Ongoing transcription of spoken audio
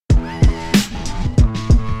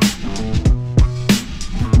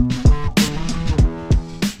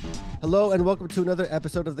Hello and welcome to another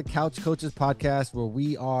episode of the Couch Coaches Podcast, where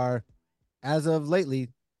we are, as of lately,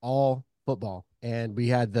 all football. And we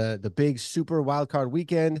had the big super wildcard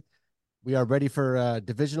weekend. We are ready for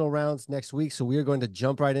divisional rounds next week, so we are going to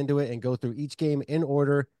jump right into it and go through each game in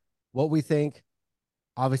order, what we think.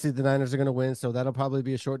 Obviously, the Niners are going to win, so that'll probably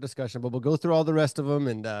be a short discussion, but we'll go through all the rest of them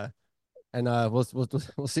and we'll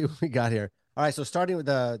see what we got here. All right, so starting with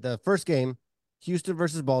the first game, Houston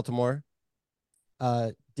versus Baltimore.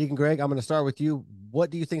 Deacon Greg, I'm going to start with you. What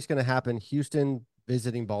do you think is going to happen? Houston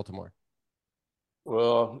visiting Baltimore.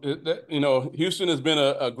 Well, Houston has been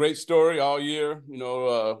a great story all year.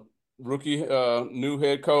 Rookie, new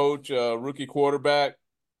head coach, rookie quarterback.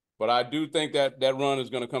 But I do think that run is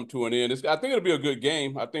going to come to an end. I think it'll be a good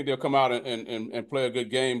game. I think they'll come out and play a good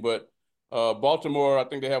game. But Baltimore, I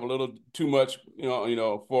think they have a little too much,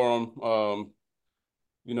 for them.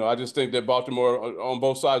 I just think that Baltimore on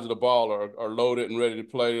both sides of the ball are loaded and ready to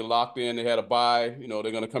play, locked in. They had a bye. They're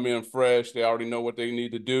going to come in fresh. They already know what they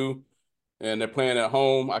need to do, and they're playing at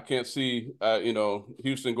home. I can't see,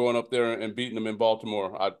 Houston going up there and beating them in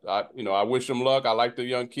Baltimore. I wish them luck. I like the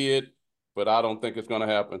young kid, but I don't think it's going to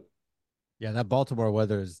happen. Yeah, that Baltimore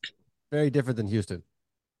weather is very different than Houston.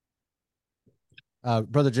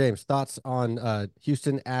 Brother James, thoughts on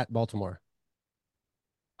Houston at Baltimore?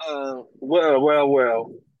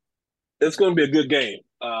 Well. It's going to be a good game,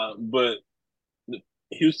 but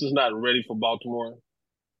Houston's not ready for Baltimore.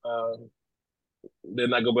 Uh, they're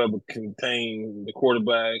not going to be able to contain the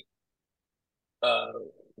quarterback. Uh,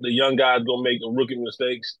 the young guys going to make the rookie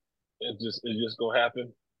mistakes. It's just going to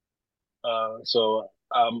happen. So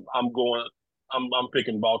I'm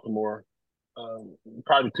picking Baltimore.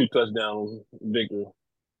 Probably 2 touchdowns victory.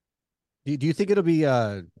 Do you think it'll be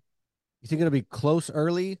you think it'll be close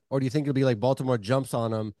early, or do you think it'll be like Baltimore jumps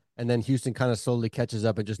on them and then Houston kind of slowly catches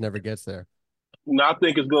up and just never gets there? No, I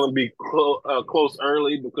think it's going to be close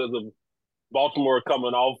early because of Baltimore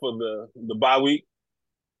coming off of the bye week,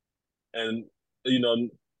 and you know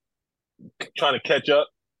trying to catch up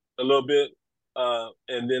a little bit.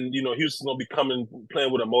 And then Houston's gonna be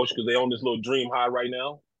playing with emotion because they own this little dream high right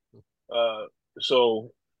now.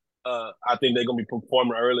 So I think they're gonna be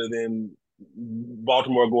performing earlier than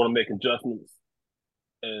Baltimore going to make adjustments,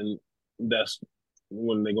 and that's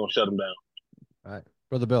when they're gonna shut them down. All right,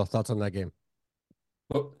 Brother Bill, thoughts on that game?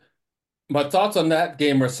 Well, my thoughts on that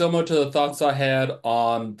game are similar to the thoughts I had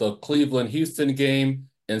on the Cleveland-Houston game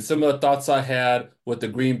and similar thoughts I had with the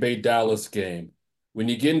Green Bay-Dallas game. When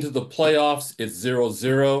you get into the playoffs, it's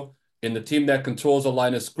 0-0, and the team that controls the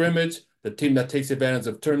line of scrimmage, the team that takes advantage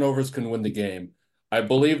of turnovers can win the game. I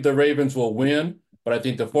believe the Ravens will win, but I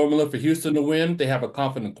think the formula for Houston to win, they have a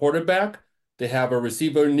confident quarterback. They have a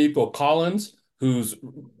receiver, Nico Collins, who's,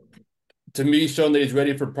 to me, shown that he's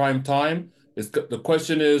ready for prime time. The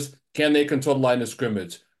question is, can they control the line of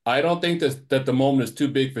scrimmage? I don't think that the moment is too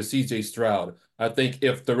big for C.J. Stroud. I think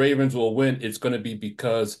if the Ravens will win, it's going to be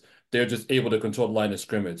because they're just able to control the line of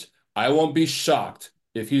scrimmage. I won't be shocked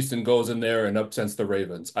if Houston goes in there and upsets the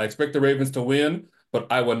Ravens. I expect the Ravens to win, but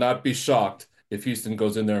I would not be shocked if Houston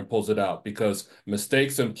goes in there and pulls it out because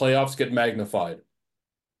mistakes in playoffs get magnified.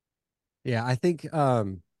 Yeah, I think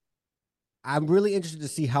I'm really interested to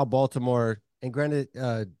see how Baltimore, and granted,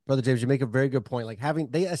 Brother James, you make a very good point. Like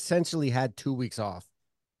they essentially had 2 weeks off.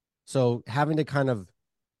 So having to kind of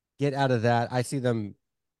get out of that, I see them,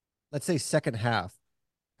 let's say second half.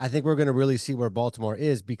 I think we're going to really see where Baltimore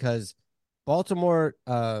is because Baltimore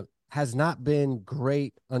has not been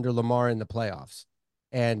great under Lamar in the playoffs.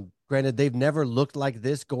 And granted, they've never looked like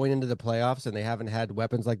this going into the playoffs, and they haven't had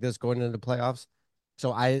weapons like this going into the playoffs.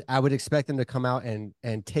 So I would expect them to come out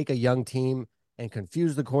and take a young team and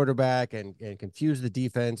confuse the quarterback and confuse the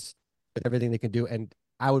defense with everything they can do. And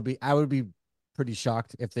I would be pretty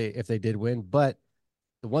shocked if they did win. But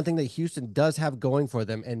the one thing that Houston does have going for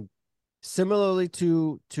them, and similarly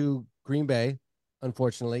to Green Bay,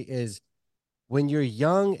 unfortunately, is when you're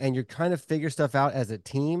young and you're trying to figure stuff out as a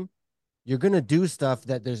team, you're gonna do stuff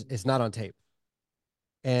that it's not on tape.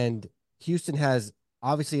 And Houston has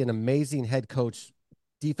obviously an amazing head coach,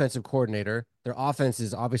 defensive coordinator. Their offense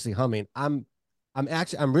is obviously humming. I'm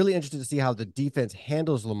really interested to see how the defense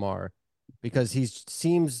handles Lamar because he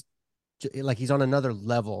seems like he's on another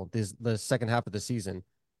level the second half of the season.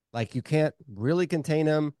 Like you can't really contain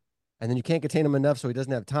him, and then you can't contain him enough so he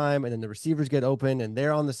doesn't have time, and then the receivers get open and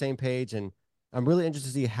they're on the same page. And I'm really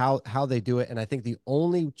interested to see how they do it. And I think the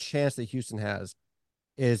only chance that Houston has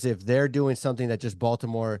is if they're doing something that just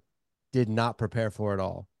Baltimore did not prepare for at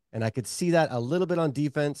all. And I could see that a little bit on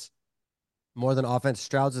defense more than offense.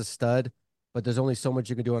 Stroud's a stud, but there's only so much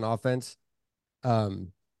you can do on offense.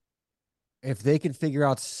 if they can figure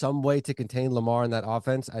out some way to contain Lamar in that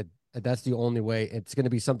offense, that's the only way. It's going to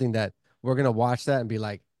be something that we're going to watch that and be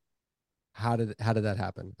like, how did that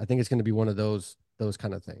happen? I think it's going to be one of those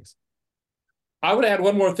kind of things. I would add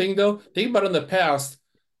one more thing though. Think about in the past.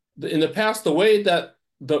 In the past, the way that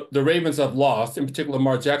the Ravens have lost, in particular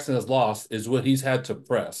Lamar Jackson has lost, is when he's had to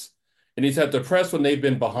press. And he's had to press when they've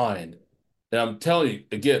been behind. And I'm telling you,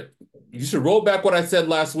 again, you should roll back what I said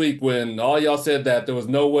last week when all y'all said that there was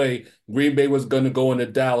no way Green Bay was going to go into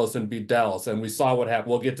Dallas and beat Dallas. And we saw what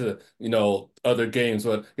happened. We'll get to, other games.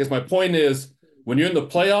 But I guess my point is when you're in the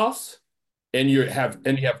playoffs and you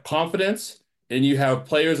have confidence and you have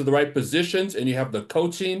players in the right positions and you have the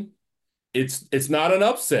coaching, it's not an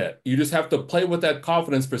upset. You just have to play with that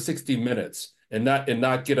confidence for 60 minutes and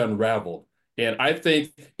not get unraveled. And I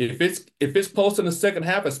think if it's close in the second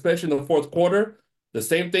half, especially in the fourth quarter, the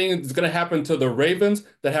same thing is going to happen to the Ravens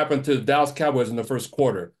that happened to the Dallas Cowboys in the first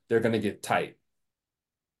quarter. They're going to get tight.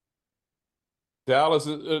 Dallas,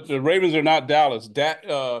 the Ravens are not Dallas. Dak,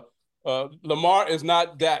 Lamar is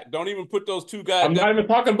not Dak. Don't even put those two guys. I'm not even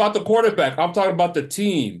talking about the quarterback. I'm talking about the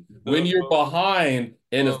team. When you're behind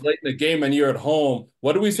and it's late in the game and you're at home,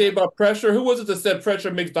 what do we say about pressure? Who was it that said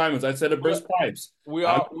pressure makes diamonds? I said it bursts pipes.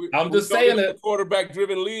 I'm just saying it. A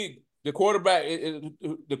quarterback-driven league. The quarterback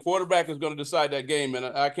is going to decide that game, and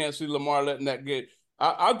I can't see Lamar letting that get.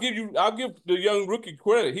 I'll give the young rookie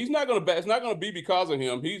credit. He's not going to. It's not going to be because of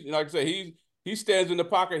him. He's like I said. He stands in the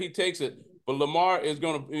pocket. He takes it. But Lamar is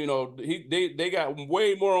going to. They got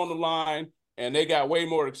way more on the line, and they got way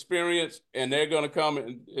more experience, and they're going to come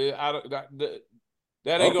and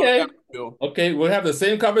that ain't going to happen, Bill. Okay, we'll have the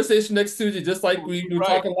same conversation next Tuesday, just like we were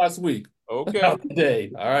talking last week. Okay.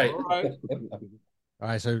 Today. All right. All right. All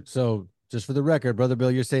right. So just for the record, Brother Bill,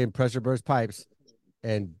 you're saying pressure bursts pipes,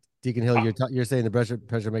 and Deacon Hill, you're saying the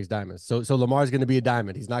pressure makes diamonds. So Lamar's going to be a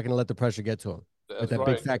diamond. He's not going to let the pressure get to him. That's with that right.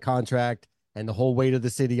 big fat contract and the whole weight of the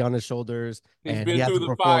city on his shoulders. He's and been he through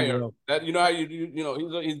the fire. Well. That how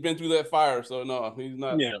he's been through that fire. So no, he's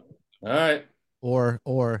not. Yeah. All right.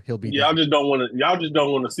 Or he'll be. Y'all just don't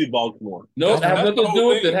want to see Baltimore. No, it has nothing to do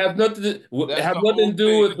with it. Has nothing to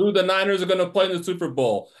do with who the Niners are going to play in the Super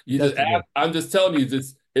Bowl. I'm just telling you,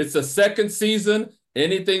 it's a second season.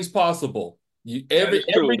 Anything's possible.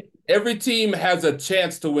 Every team has a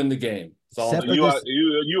chance to win the game.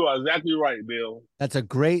 You are exactly right, Bill. That's a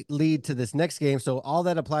great lead to this next game. So all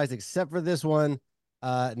that applies except for this one.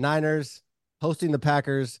 Niners hosting the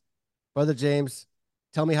Packers. Brother James,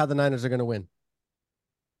 tell me how the Niners are going to win.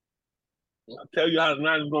 I'll tell you how the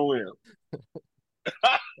Niners are going to win.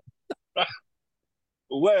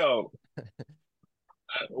 Well,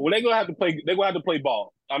 they're gonna have to play. They're gonna have to play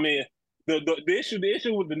ball. I mean, the issue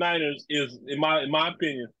with the Niners is, in my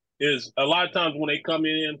opinion, is a lot of times when they come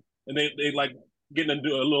in and they like getting into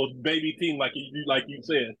a little baby team, like you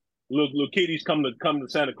said, little kiddies come to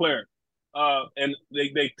Santa Clara, and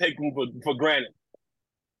they take them for granted.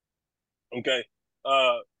 Okay,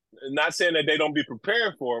 not saying that they don't be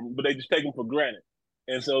prepared for them, but they just take them for granted,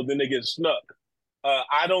 and so then they get snuck.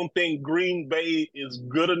 I don't think Green Bay is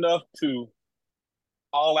good enough to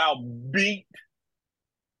all out beat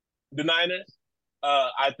the Niners.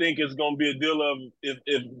 I think it's going to be a deal of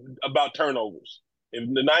if about turnovers. If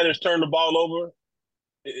the Niners turn the ball over,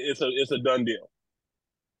 it's a done deal.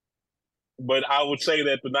 But I would say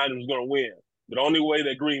that the Niners are going to win. But the only way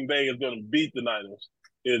that Green Bay is going to beat the Niners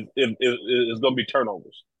is going to be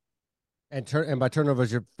turnovers. And by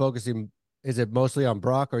turnovers, you're focusing. Is it mostly on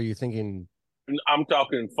Brock, or are you thinking? I'm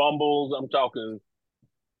talking fumbles. I'm talking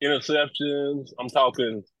interceptions. I'm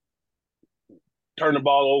talking turn the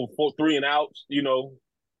ball over for 3 and outs.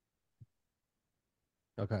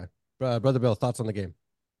 Okay, Brother Bill, thoughts on the game?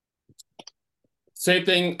 Same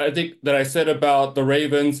thing I think that I said about the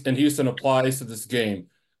Ravens and Houston applies to this game.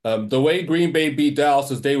 The way Green Bay beat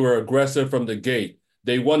Dallas is they were aggressive from the gate.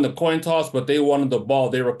 They won the coin toss, but they wanted the ball.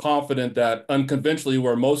 They were confident that unconventionally,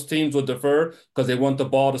 where most teams would defer because they want the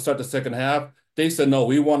ball to start the second half, they said, no,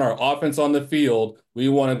 we want our offense on the field. We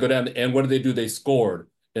want to go down. And what did they do? They scored.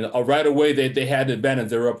 And right away, they had the advantage.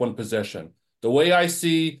 They were up one possession. The way I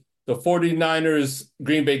see the 49ers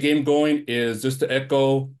Green Bay game going is just to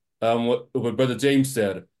echo what Brother James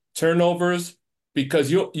said. Turnovers, because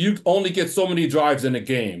you only get so many drives in a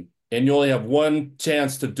game, and you only have one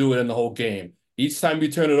chance to do it in the whole game. Each time you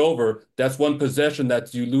turn it over, that's one possession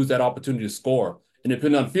that you lose that opportunity to score. And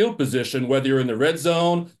depending on field position, whether you're in the red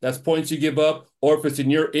zone, that's points you give up, or if it's in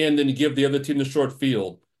your end, then you give the other team the short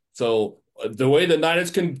field. So the way the Niners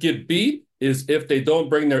can get beat is if they don't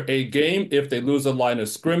bring their A game, if they lose a line of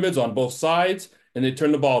scrimmage on both sides, and they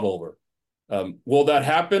turn the ball over. Will that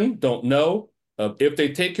happen? Don't know. If they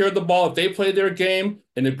take care of the ball, if they play their game,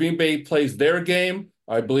 and if Green Bay plays their game,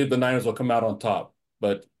 I believe the Niners will come out on top.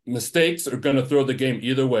 But mistakes are going to throw the game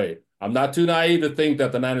either way. I'm not too naive to think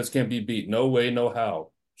that the Niners can't be beat. No way, no how.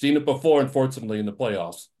 Seen it before, unfortunately, in the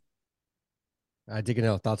playoffs.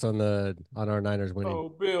 Deacon, thoughts on our Niners winning? Oh,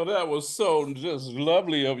 Bill, that was so just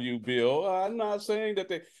lovely of you, Bill. I'm not saying that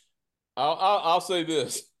they. I'll say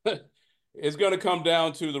this: it's going to come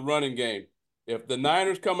down to the running game. If the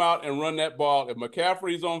Niners come out and run that ball, if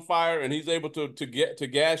McCaffrey's on fire and he's able to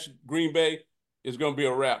gash Green Bay, it's going to be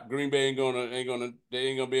a wrap. Green Bay ain't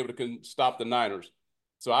gonna be able to stop the Niners.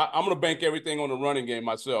 So I'm going to bank everything on the running game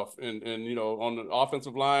myself, and on the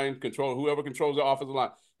offensive line, whoever controls the offensive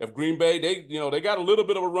line. If Green Bay, they got a little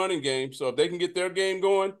bit of a running game, so if they can get their game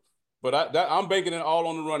going, but I'm banking it all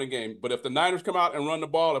on the running game. But if the Niners come out and run the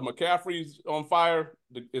ball, if McCaffrey's on fire,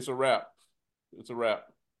 it's a wrap. It's a wrap.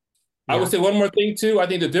 I Yeah. would say one more thing too. I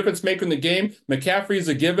think the difference maker in the game, McCaffrey is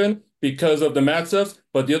a given because of the matchups,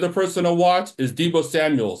 but the other person to watch is Deebo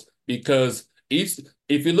Samuels because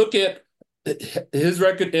if you look at his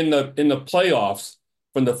record in the playoffs,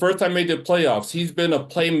 from the first time he made the playoffs, he's been a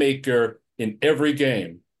playmaker in every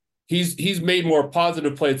game. He's made more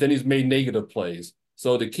positive plays than he's made negative plays.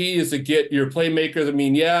 So the key is to get your playmakers. I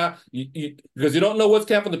mean, yeah, because you don't know what's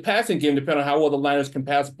happening in the passing game, depending on how well the Niners can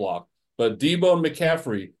pass block. But Deebo and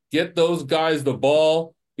McCaffrey, get those guys the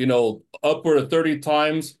ball, upward of 30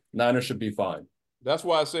 times, Niners should be fine. That's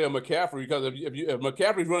why I say a McCaffrey, because if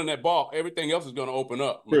McCaffrey's running that ball, everything else is going to open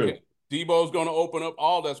up. True. Debo's going to open up.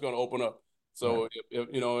 All that's going to open up. So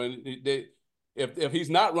Right. if he's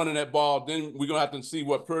not running that ball, then we're gonna have to see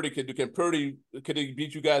what Purdy could do. Could he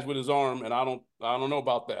beat you guys with his arm? And I don't know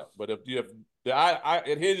about that. But if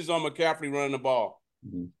it hinges on McCaffrey running the ball.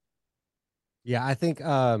 Mm-hmm. Yeah, I think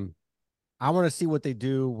I want to see what they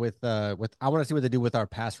do with I want to see what they do with our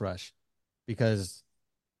pass rush because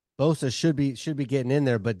Bosa should be getting in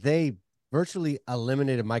there, but they virtually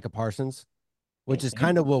eliminated Micah Parsons, which is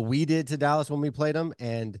kind of what we did to Dallas when we played them.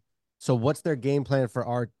 And so what's their game plan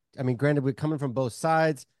for I mean, granted, we're coming from both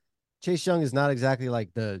sides. Chase Young is not exactly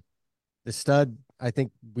like the stud I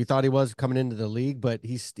think we thought he was coming into the league, but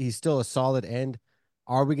he's still a solid end.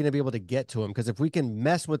 Are we going to be able to get to him? Because if we can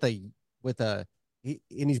mess with and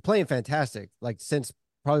he's playing fantastic, like since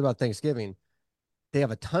probably about Thanksgiving, they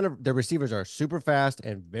have a ton of their receivers are super fast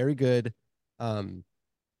and very good.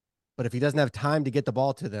 But if he doesn't have time to get the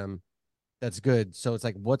ball to them, that's good. So it's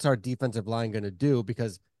like, what's our defensive line going to do?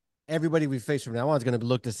 Because everybody we face from now on is going to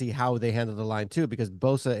look to see how they handle the line too. Because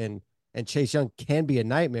Bosa and Chase Young can be a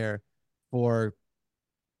nightmare for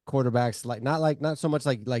quarterbacks not so much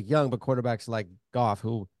like Young, but quarterbacks like Goff,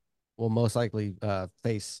 who will most likely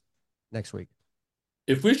face next week.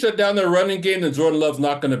 If we shut down their running game, then Jordan Love's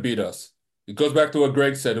not going to beat us. It goes back to what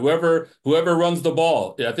Greg said. Whoever runs the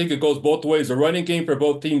ball, I think it goes both ways. The running game for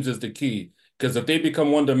both teams is the key because if they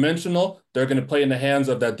become one-dimensional, they're going to play in the hands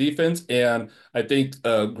of that defense. And I think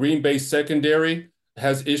Green Bay secondary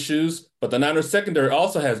has issues, but the Niners secondary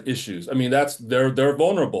also has issues. I mean, they're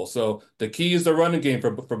vulnerable. So the key is the running game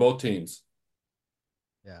for both teams.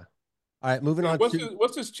 Yeah. All right, moving on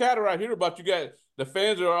What's this chatter I hear about you guys? The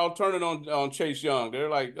fans are all turning on Chase Young. They're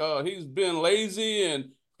like, he's been lazy and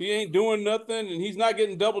he ain't doing nothing and he's not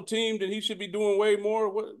getting double teamed and he should be doing way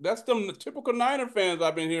more. That's the typical Niner fans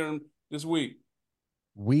I've been hearing this week.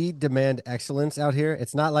 We demand excellence out here.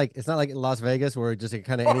 It's not like Las Vegas where just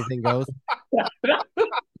kind of anything goes.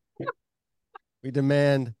 We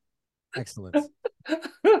demand excellence.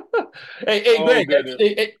 Hey, Greg,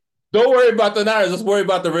 hey, don't worry about the Niners. Let's worry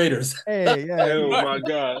about the Raiders. Hey, yeah. Oh my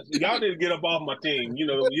God, y'all need to get up off my team.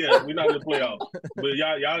 Yes, we're not in the playoffs, but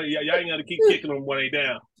y'all ain't got to keep kicking them when they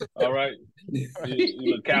down. All right,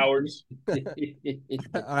 you cowards. All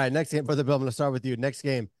right, next game, Brother Bill. I'm going to start with you. Next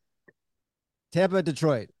game, Tampa,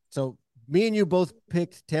 Detroit. So me and you both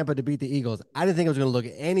picked Tampa to beat the Eagles. I didn't think it was going to look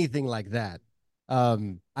anything like that. I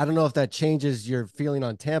don't know if that changes your feeling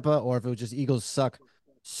on Tampa or if it was just Eagles suck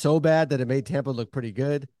so bad that it made Tampa look pretty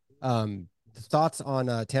good. Thoughts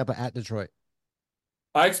on Tampa at Detroit?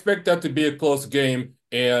 I expect that to be a close game,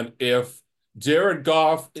 and if Jared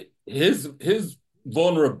Goff, his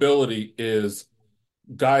vulnerability is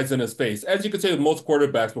guys in his face, as you can say with most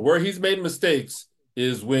quarterbacks, but where he's made mistakes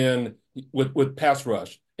is when with pass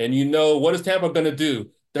rush. And what is Tampa going to do?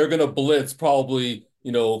 They're going to blitz probably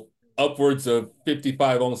upwards of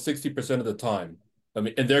 55, almost 60% of the time. I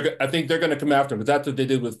mean, and I think they're going to come after him because that's what they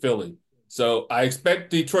did with Philly. So I expect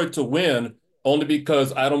Detroit to win only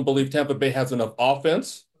because I don't believe Tampa Bay has enough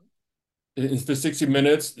offense for 60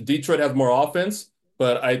 minutes. Detroit has more offense,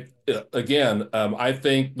 But I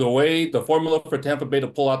think the formula for Tampa Bay to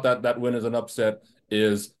pull out that win as an upset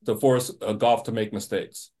is to force Goff to make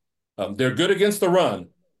mistakes. They're good against the run,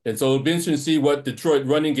 and so it'll be interesting to see what Detroit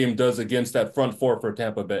running game does against that front four for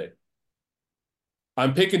Tampa Bay.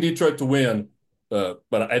 I'm picking Detroit to win, but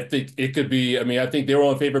I think it could be. I mean, I think they were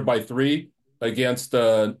only favored by 3 against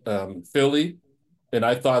Philly, and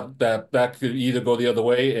I thought that could either go the other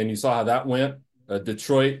way, and you saw how that went.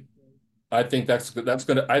 Detroit, I think that's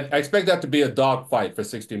gonna. I expect that to be a dog fight for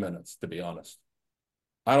 60 minutes. To be honest,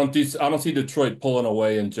 I don't see Detroit pulling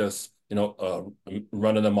away and just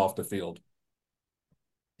running them off the field.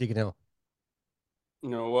 Deacon Hill.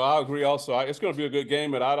 Well, I agree. Also, it's going to be a good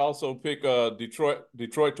game, and I'd also pick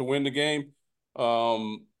Detroit to win the game.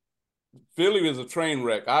 Um, Philly is a train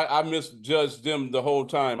wreck. I misjudged them the whole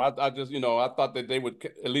time. I just I thought that they would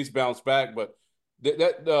at least bounce back, but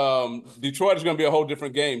Detroit is going to be a whole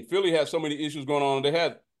different game. Philly has so many issues going on. They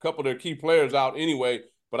had a couple of their key players out anyway,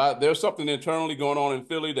 but there's something internally going on in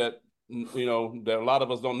Philly that that a lot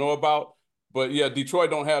of us don't know about. But yeah,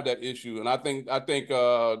 Detroit don't have that issue, and I think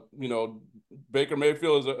Baker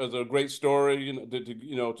Mayfield is a great story,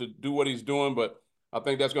 to do what he's doing, but I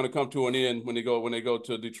think that's going to come to an end when they go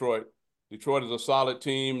to Detroit. Detroit is a solid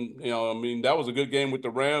team. I mean, that was a good game with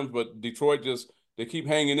the Rams, but Detroit they keep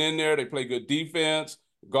hanging in there. They play good defense.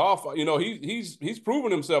 Goff, he's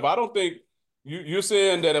proven himself. I don't think you're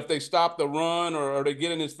saying that if they stop the run or they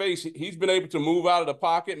get in his face, he's been able to move out of the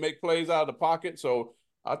pocket, make plays out of the pocket. So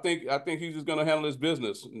I think he's just going to handle his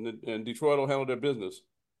business, and Detroit will handle their business.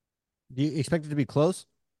 Do you expect it to be close?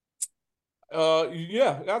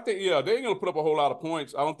 Yeah, I think they ain't gonna put up a whole lot of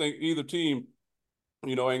points. I don't think either team,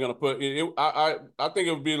 ain't gonna put it. I think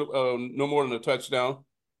it would be no more than a touchdown.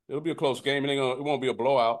 It'll be a close game. It won't be a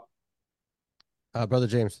blowout. Brother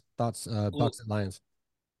James, thoughts, Well, Bucks and Lions.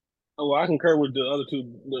 I concur with the other two,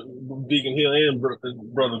 Deacon Hill and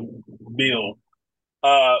Brother Bill.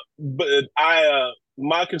 But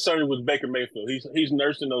my concern was Baker Mayfield. He's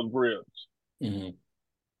nursing those ribs. Mm-hmm.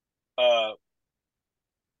 Uh,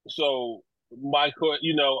 so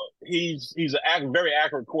he's a very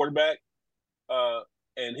accurate quarterback.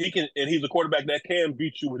 And he's a quarterback that can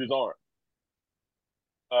beat you with his arm.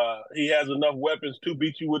 He has enough weapons to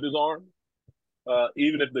beat you with his arm.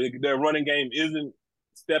 Even if their running game isn't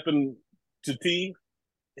stepping to T,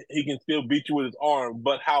 he can still beat you with his arm.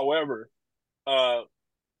 But however, uh,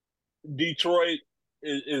 Detroit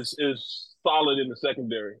is solid in the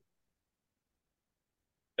secondary,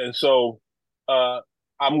 and so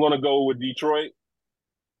I'm going to go with Detroit,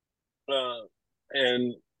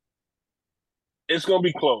 and it's going to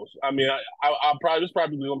be close. I mean, it's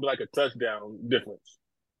probably going to be like a touchdown difference.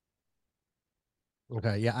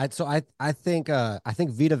 Okay, yeah. I think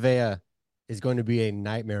Vita Vea is going to be a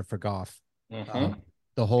nightmare for Goff, Mm-hmm.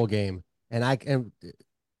 the whole game. And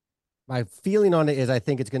my feeling on it is I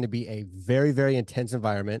think it's going to be a very, very intense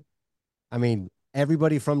environment. I mean,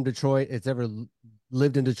 everybody from Detroit that's ever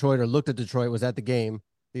lived in Detroit or looked at Detroit was at the game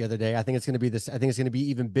the other day. I think it's going to be this. I think it's going to be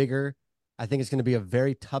even bigger. I think it's going to be a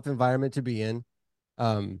very tough environment to be in.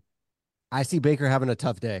 Um, I see Baker having a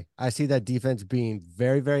tough day. I see that defense being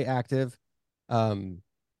very, very active. Um,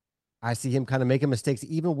 I see him kind of making mistakes,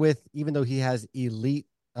 even though he has elite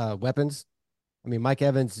weapons. I mean, Mike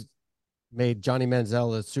Evans made Johnny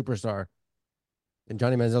Manziel a superstar, and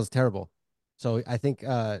Johnny Manziel's terrible. So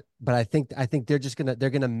but I think they're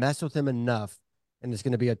gonna mess with him enough, and it's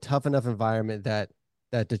gonna be a tough enough environment that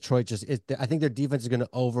Detroit I think their defense is gonna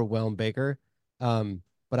overwhelm Baker.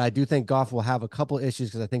 But I do think Goff will have a couple issues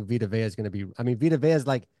because I think Vita Vea is gonna be. I mean, Vita Vea is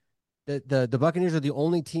like the Buccaneers are the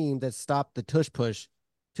only team that stopped the tush push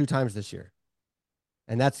 2 times this year.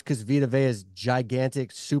 And that's because Vita Vea's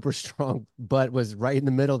gigantic, super strong butt was right in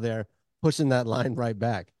the middle there, pushing that line right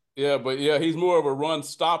back. Yeah, but yeah, he's more of a run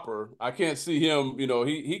stopper. I can't see him.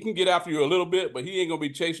 He can get after you a little bit, but he ain't gonna be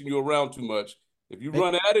chasing you around too much. If you They,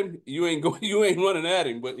 run at him, you ain't running at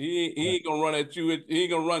him, but he ain't gonna run at you. He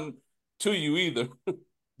ain't gonna run to you either.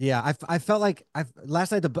 yeah, I felt like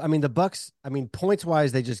last night. The Bucks. I mean, points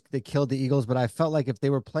wise, they killed the Eagles, but I felt like if they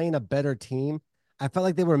were playing a better team, I felt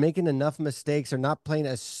like they were making enough mistakes or not playing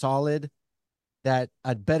as solid that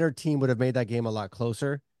a better team would have made that game a lot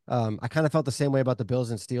closer. I kind of felt the same way about the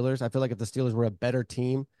Bills and Steelers. I feel like if the Steelers were a better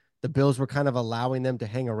team, the Bills were kind of allowing them to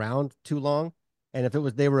hang around too long. And if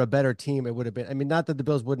they were a better team, it would have been. I mean, not that the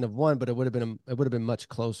Bills wouldn't have won, but it would have been much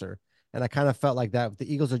closer. And I kind of felt like that.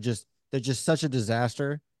 The Eagles they're just such a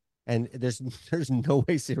disaster, and there's no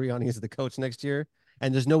way Sirianni is the coach next year,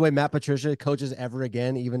 and there's no way Matt Patricia coaches ever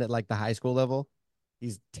again, even at like the high school level.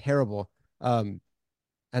 He's terrible. And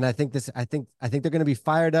I think they're going to be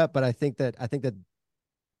fired up, but I think that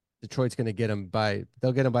Detroit's going to get them by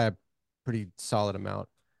they'll get them by a pretty solid amount.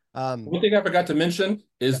 One thing I forgot to mention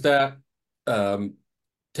Yeah. is that um,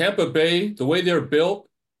 Tampa Bay, the way they're built,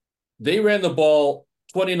 they ran the ball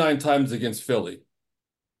 29 times against Philly.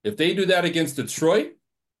 If they do that against Detroit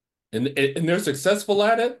and they're successful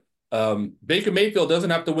at it, Baker Mayfield doesn't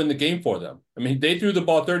have to win the game for them. I mean, they threw the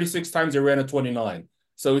ball 36 times, they ran it 29.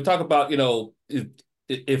 So we talk about,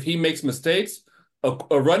 if he makes mistakes,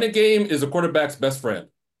 a running game is a quarterback's best friend.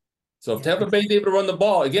 So if Yeah, Tampa Bay's able to run the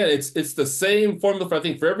ball, again, it's the same formula for, I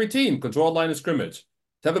think, for every team, control line of scrimmage.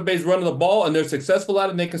 Tampa Bay's running the ball and they're successful at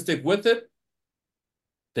it and they can stick with it,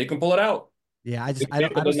 they can pull it out. yeah. I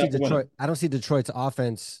Mayfield don't doesn't see have to win it. Detroit. I don't see Detroit's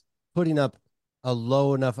offense putting up a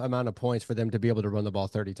low enough amount of points for them to be able to run the ball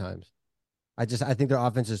 30 times. I think their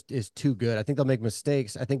offense is too good. I think they'll make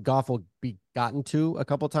mistakes. I think Goff will be gotten to a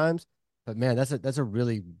couple times, but man, that's a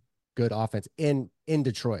really good offense in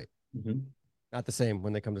Detroit. Mhm. Not the same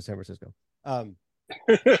when they come to San Francisco. Um,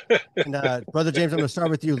 and Brother James, I'm going to start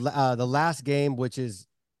with you. The last game, which is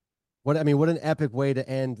what I mean, what an epic way to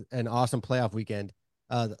end an awesome playoff weekend.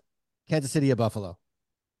 Kansas City at Buffalo.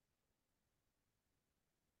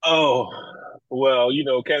 Oh, well,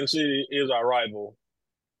 Kansas City is our rival.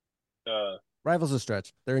 Uh, Rivals a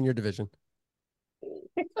stretch. They're in your division.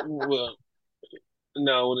 well,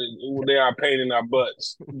 no, they are a pain in our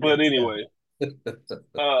butts. But Yeah. anyway,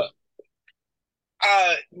 uh,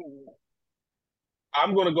 I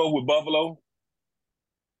I'm gonna go with Buffalo.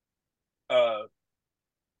 Uh,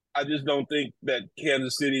 I just don't think that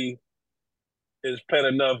Kansas City is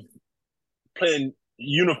playing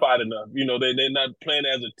unified enough. They're not playing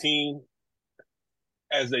as a team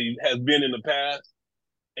as they has been in the past,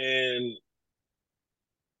 and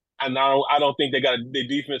I don't think their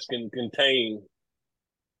defense can contain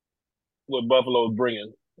what Buffalo is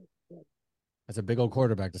bringing. That's a big old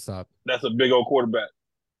quarterback to stop. That's a big old quarterback,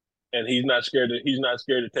 and he's not scared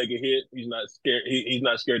to take a hit. He's not scared. He's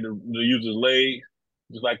not scared to use his legs.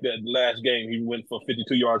 Just like that last game, he went for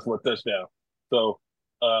 52 yards for a touchdown. So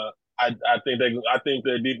uh, I think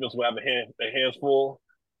their defense will have their hands full.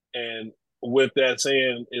 And with that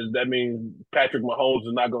saying, that means Patrick Mahomes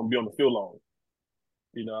is not going to be on the field long.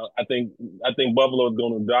 I think Buffalo is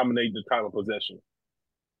going to dominate the time of possession.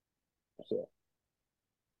 So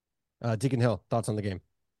Deacon Hill, thoughts on the game?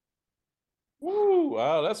 Woo,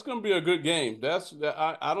 wow, that's going to be a good game.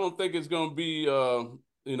 I don't think it's going to be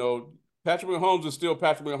you know Patrick Mahomes is still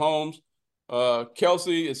Patrick Mahomes.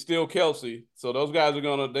 Kelsey is still Kelsey. So those guys they're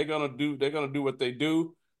gonna do what they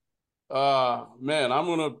do. Man, I'm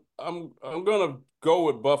gonna go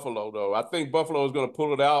with Buffalo though. I think Buffalo is gonna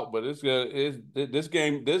pull it out, but this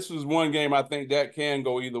game. This is one game I think that can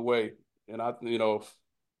go either way, and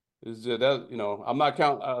it's just that I'm not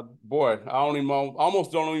counting. Boy, I don't even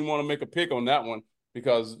almost don't even want to make a pick on that one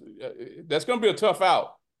because that's gonna be a tough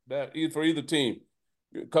out for either team.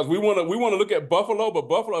 Because we want to look at Buffalo, but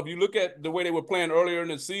Buffalo, if you look at the way they were playing earlier in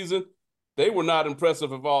the season, they were not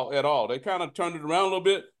impressive at all. They kind of turned it around a little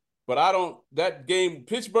bit, but I don't. That game,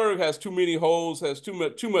 Pittsburgh has too many holes, has too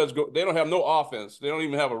much. They don't have no offense. They don't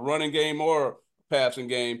even have a running game or a passing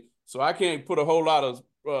game. So I can't put a whole lot of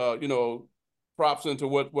props into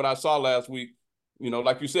what I saw last week.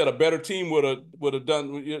 Like you said, a better team would have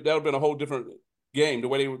done that. Would have been a whole different game. The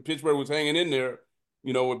way Pittsburgh was hanging in there,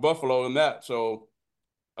 with Buffalo and that. So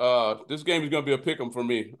this game is going to be a pick 'em for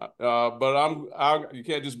me. But you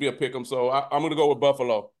can't just be a pick 'em. So I'm going to go with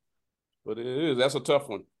Buffalo. But that's a tough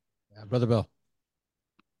one. Yeah, Brother Bill.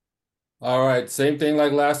 All right, same thing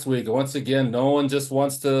like last week. Once again, no one just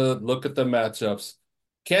wants to look at the matchups.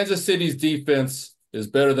 Kansas City's defense is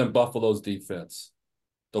better than Buffalo's defense.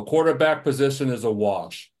 The quarterback position is a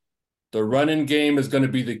wash. The running game is going to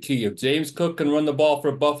be the key. If James Cook can run the ball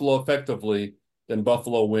for Buffalo effectively, then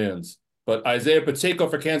Buffalo wins. But Isaiah Pacheco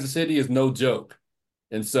for Kansas City is no joke.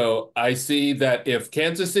 And so I see that if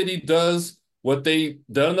Kansas City does what they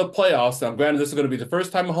done in the playoffs, now granted, this is going to be the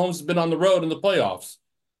first time Mahomes has been on the road in the playoffs,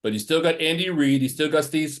 but you still got Andy Reid, you still got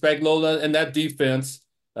Steve Spagnuolo and that defense.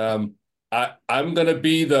 I'm going to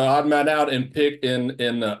be the odd man out and pick in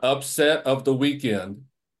the upset of the weekend,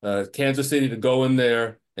 Kansas City to go in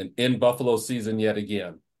there and end Buffalo's season yet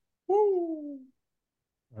again. Woo.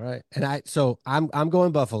 All right. And I'm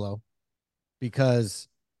going Buffalo because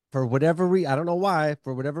for whatever I don't know why,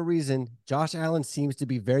 for whatever reason, Josh Allen seems to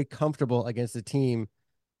be very comfortable against a team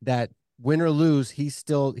that win or lose, he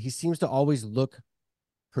seems to always look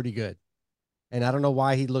pretty good. And I don't know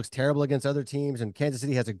why he looks terrible against other teams. And Kansas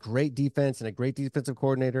City has a great defense and a great defensive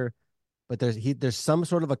coordinator, but there's some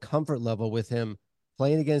sort of a comfort level with him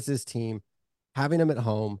playing against this team, having him at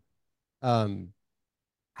home.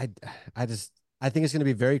 I I think it's going to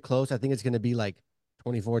be very close. I think it's going to be like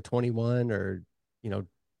 24-21 or,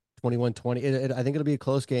 21-20. I think it'll be a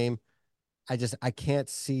close game. I can't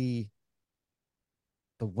see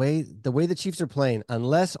the way the Chiefs are playing,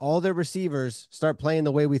 unless all their receivers start playing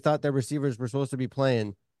the way we thought their receivers were supposed to be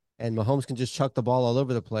playing, and Mahomes can just chuck the ball all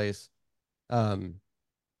over the place. Um,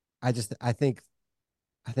 I think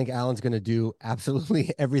Allen's going to do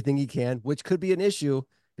absolutely everything he can, which could be an issue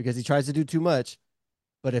because he tries to do too much.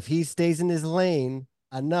 But if he stays in his lane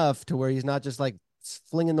enough to where he's not just like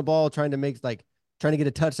flinging the ball, trying to get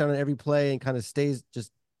a touchdown on every play and kind of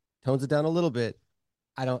just tones it down a little bit,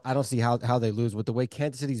 I don't see how they lose with the way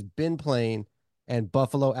Kansas City's been playing and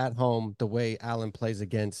Buffalo at home, the way Allen plays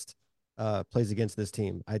against this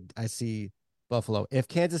team. I see Buffalo. If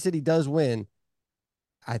Kansas City does win,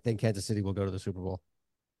 I think Kansas City will go to the Super Bowl.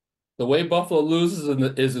 The way Buffalo loses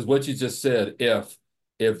is what you just said.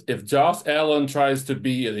 If Josh Allen tries to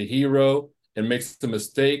be the hero and makes a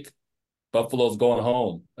mistake, Buffalo's going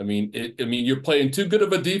home. I mean, you're playing too good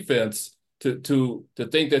of a defense to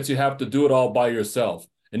think that you have to do it all by yourself.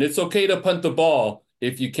 And it's okay to punt the ball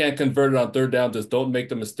if you can't convert it on third down. Just don't make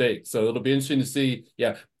the mistake. So it'll be interesting to see.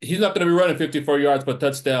 Yeah, he's not going to be running 54 yards per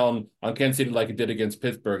touchdown on Kansas City like he did against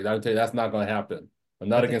Pittsburgh. I would tell you that's not going to happen. I'm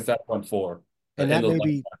not against that front four. And In that those may line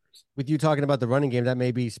be with you talking about the running game. That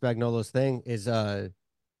may be Spagnuolo's thing is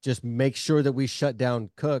just make sure that we shut down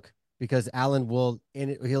Cook because Allen will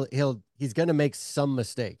and he's going to make some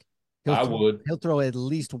mistake. He'll I throw, would. he'll throw at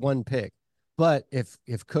least one pick. But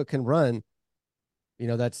if Cook can run,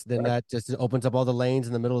 that just opens up all the lanes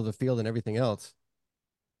in the middle of the field and everything else.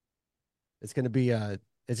 It's gonna be a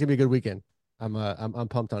good weekend. I'm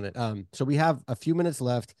pumped on it. So we have a few minutes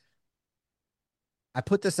left. I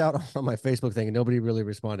put this out on my Facebook thing and nobody really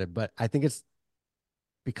responded, but I think it's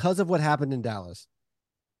because of what happened in Dallas.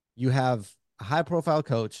 You have a high profile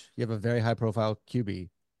coach, you have a very high profile QB.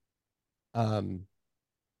 Um,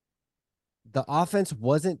 the offense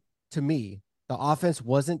wasn't to me, the offense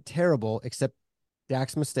wasn't terrible except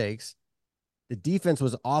Dak's mistakes. The defense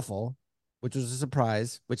was awful, which was a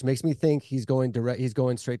surprise, which makes me think he's going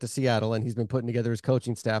straight to Seattle and he's been putting together his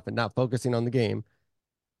coaching staff and not focusing on the game.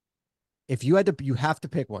 If you have to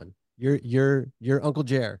pick one. You're Uncle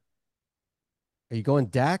Jer. Are you going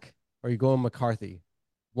Dak or are you going McCarthy?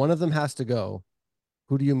 One of them has to go.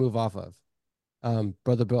 Who do you move off of?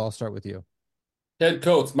 Brother Bill, I'll start with you. Head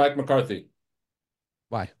coach Mike McCarthy,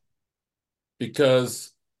 Why?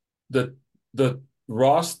 because the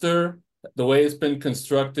roster, the way it's been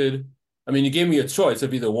constructed, I mean, you gave me a choice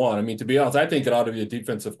of either one. I mean, to be honest, I think it ought to be a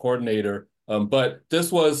defensive coordinator. But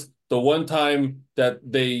this was the one time that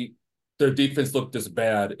their defense looked this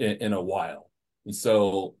bad in a while. And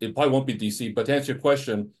so it probably won't be DC. But to answer your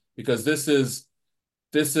question, because this is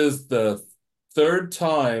the third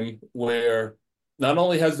time where not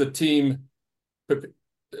only has the team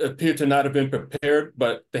appeared to not have been prepared,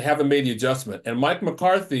 but they haven't made the adjustment. And Mike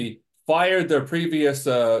McCarthy fired their previous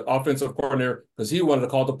offensive coordinator because he wanted to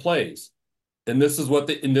call the plays. And this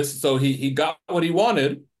is so he got what he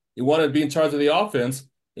wanted. He wanted to be in charge of the offense.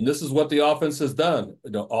 And this is what the offense has done,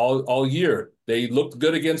 all year. They looked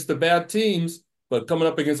good against the bad teams, but coming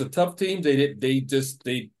up against the tough teams, they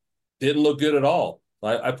didn't look good at all.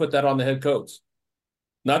 I put that on the head coach.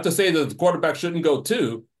 Not to say that the quarterback shouldn't go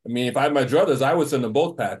too. I mean, if I had my druthers, I would send them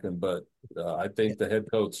both packing, but I think the head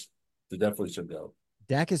coach definitely should go.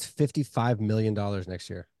 Dak is $55 million next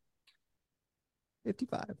year.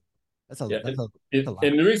 55. That's a Yeah, that's a, and that's a lot.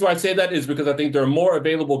 the reason why I say that is because I think there are more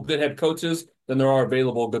available good head coaches than there are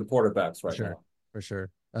available good quarterbacks right now. For sure.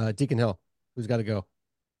 Deacon Hill, who's got to go?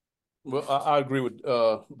 Well, I agree with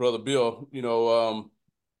Brother Bill.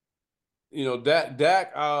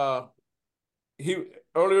 Dak. He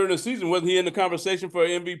earlier in the season wasn't he in the conversation for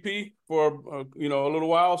MVP for a little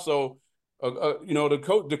while? So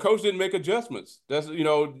the coach didn't make adjustments. That's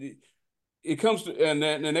it comes to and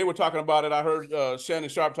they were talking about it. I heard Shannon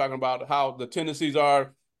Sharp talking about how the tendencies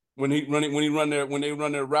are when they run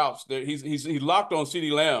their routes. He's locked on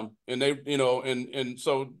CeeDee Lamb and they and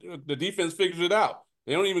so the defense figures it out.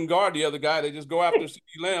 They don't even guard the other guy. They just go after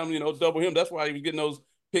CeeDee Lamb, double him. That's why he was getting those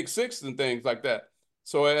pick six and things like that.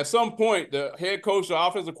 So at some point, the head coach, the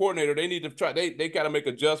offensive coordinator, they need to try. They got to make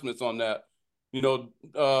adjustments on that.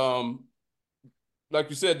 Like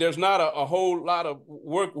you said, there's not a whole lot of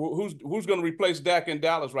work. Who's going to replace Dak in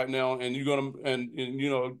Dallas right now, and you're going to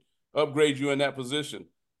and upgrade you in that position?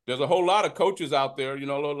 There's a whole lot of coaches out there.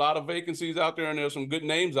 A lot of vacancies out there, and there's some good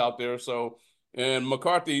names out there. So, and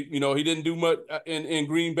McCarthy, he didn't do much in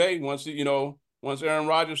Green Bay once Aaron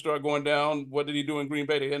Rodgers started going down. What did he do in Green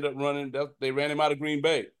Bay? They ended up running. They ran him out of Green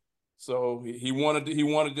Bay. So he wanted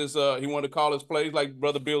to call his plays like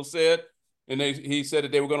Brother Bill said, and he said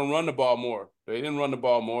that they were going to run the ball more. They didn't run the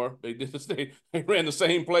ball more. They ran the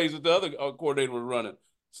same plays that the other coordinator was running.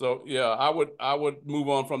 So yeah, I would move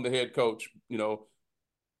on from the head coach,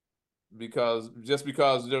 because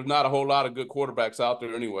there's not a whole lot of good quarterbacks out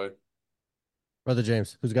there anyway. Brother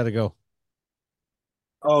James, who's got to go?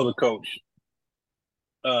 Oh, the coach.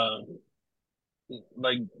 Uh,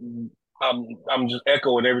 like I'm just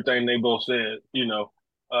echoing everything they both said. He don't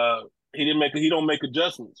make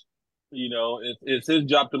adjustments. It's his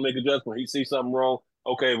job to make adjustments. He sees something wrong.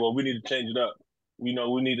 Okay, well, we need to change it up. We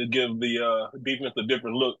need to give the defense a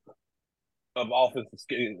different look of offensive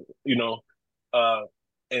scheme. Uh,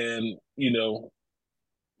 and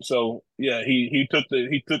so yeah, he took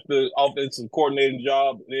the offensive coordinating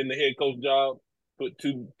job and the head coach job, put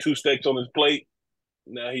two stakes on his plate.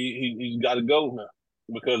 Now he's got to go now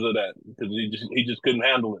because of that, because he just couldn't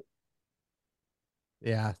handle it.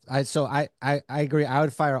 Yeah, I agree. I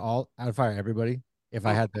would fire everybody if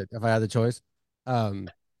I had the choice. Um,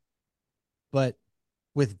 but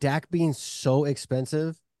with Dak being so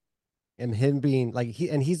expensive and him being like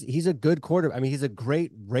he's a good quarterback. I mean, he's a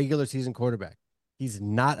great regular season quarterback. He's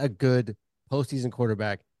not a good postseason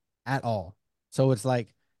quarterback at all. So it's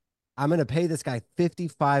like I'm gonna pay this guy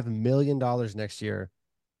 $55 million next year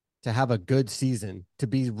to have a good season, to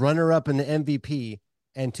be runner up in the MVP,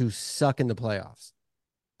 and to suck in the playoffs.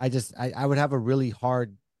 I would have a really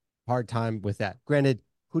hard time with that. Granted,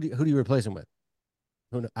 who do you replace him with?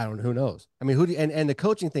 Who knows? I mean, and the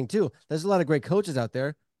coaching thing too. There's a lot of great coaches out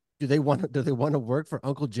there. Do they want to work for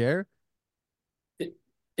Uncle Jer?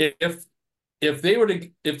 If if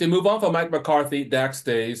they move on from Mike McCarthy, Dak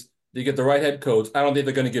stays. They get the right head coach. I don't think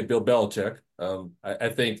they're going to get Bill Belichick. I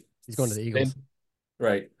think He's going to the Eagles.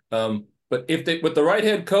 Right. But if they with the right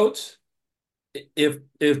head coach, if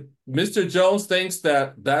Mr. Jones thinks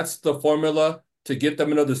that that's the formula to get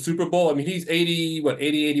them another Super Bowl, I mean, he's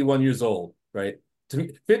 81 years old, right?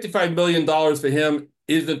 $55 million for him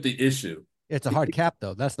isn't the issue. It's a hard cap,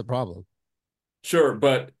 though. That's the problem. Sure,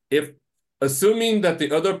 but if assuming that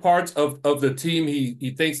the other parts of the team,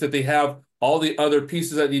 he thinks that they have all the other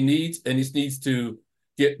pieces that he needs, and he needs to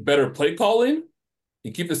get better play calling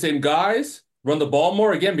and keep the same guys, run the ball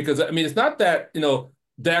more again, because I mean, it's not that,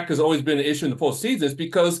 Dak has always been an issue in the postseason. It's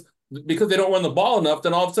because they don't run the ball enough,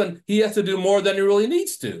 then all of a sudden he has to do more than he really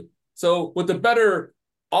needs to. So with a better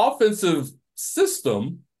offensive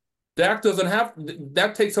system, Dak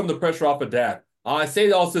takes some of the pressure off of Dak. I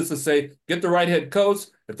say all this to say, get the right head coach.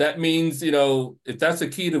 If that means, if that's the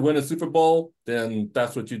key to win a Super Bowl, then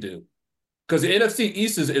that's what you do. Because the NFC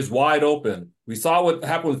East is wide open. We saw what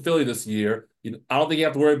happened with Philly this year. I don't think you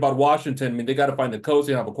have to worry about Washington. I mean, they got to find a coach.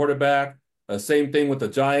 They have a quarterback. Same thing with the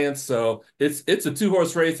Giants. So it's a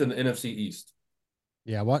two-horse race in the NFC East.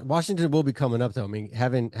 Yeah, Washington will be coming up though. I mean,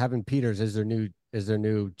 having Peters as their new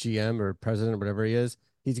GM or president or whatever he is,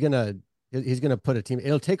 he's gonna put a team.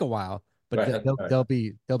 It'll take a while, but Right.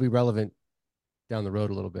 they'll be relevant down the road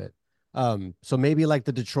a little bit. So maybe like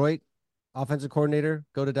the Detroit offensive coordinator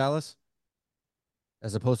go to Dallas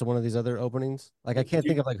as opposed to one of these other openings. Like I can't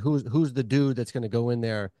think of like who's the dude that's going to go in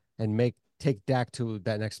there and take Dak to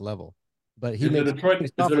that next level. But Is the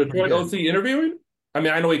Detroit OC interviewing? I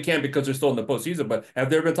mean, I know he can't because they're still in the postseason, but have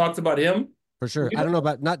there been talks about him? For sure. I don't know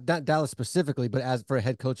about not Dallas specifically, but as for a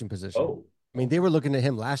head coaching position. Oh, I mean, they were looking at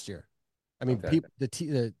him last year. I mean, okay.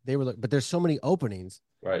 they were but there's so many openings,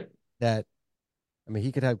 Right? That I mean,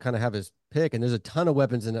 he could have his pick, and there's a ton of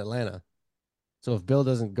weapons in Atlanta. So if Bill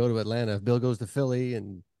doesn't go to Atlanta, if Bill goes to Philly,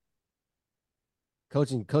 and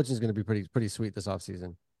coaching is going to be pretty sweet this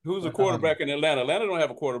offseason. Who's the quarterback in Atlanta? Atlanta don't have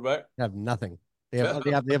a quarterback. They have nothing. They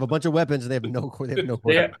have a bunch of weapons, and they have no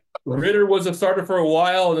quarterback. Ritter was a starter for a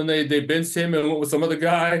while, and then they benched him and went with some other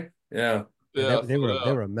guy. Yeah. They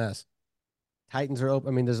were a mess. Titans are open.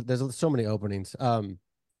 I mean, there's so many openings. But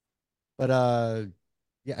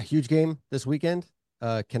yeah, a huge game this weekend.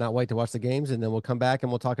 Cannot wait to watch the games, and then we'll come back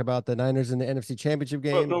and we'll talk about the Niners in the NFC Championship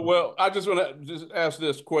game. Well, I just want to ask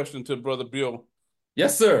this question to Brother Bill.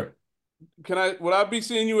 Yes, sir. Would I be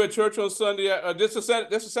seeing you at church on Sunday? This is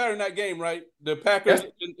a Saturday night game, right? The Packers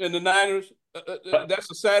and the Niners.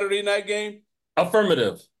 That's a Saturday night game.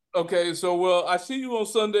 Affirmative. Okay, so I see you on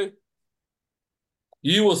Sunday.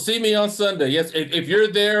 You will see me on Sunday. Yes, if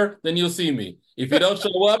you're there, then you'll see me. If you don't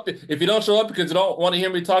show up because you don't want to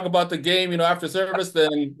hear me talk about the game, after service,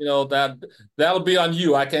 then that'll be on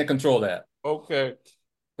you. I can't control that. Okay.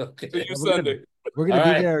 Okay. See you Sunday. We're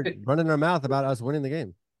gonna be there running our mouth about us winning the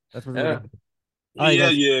game. That's what we're doing. All right,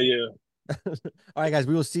 yeah. All right, guys.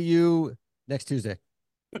 We will see you next Tuesday.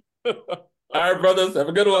 All right, brothers. Have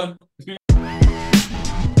a good one.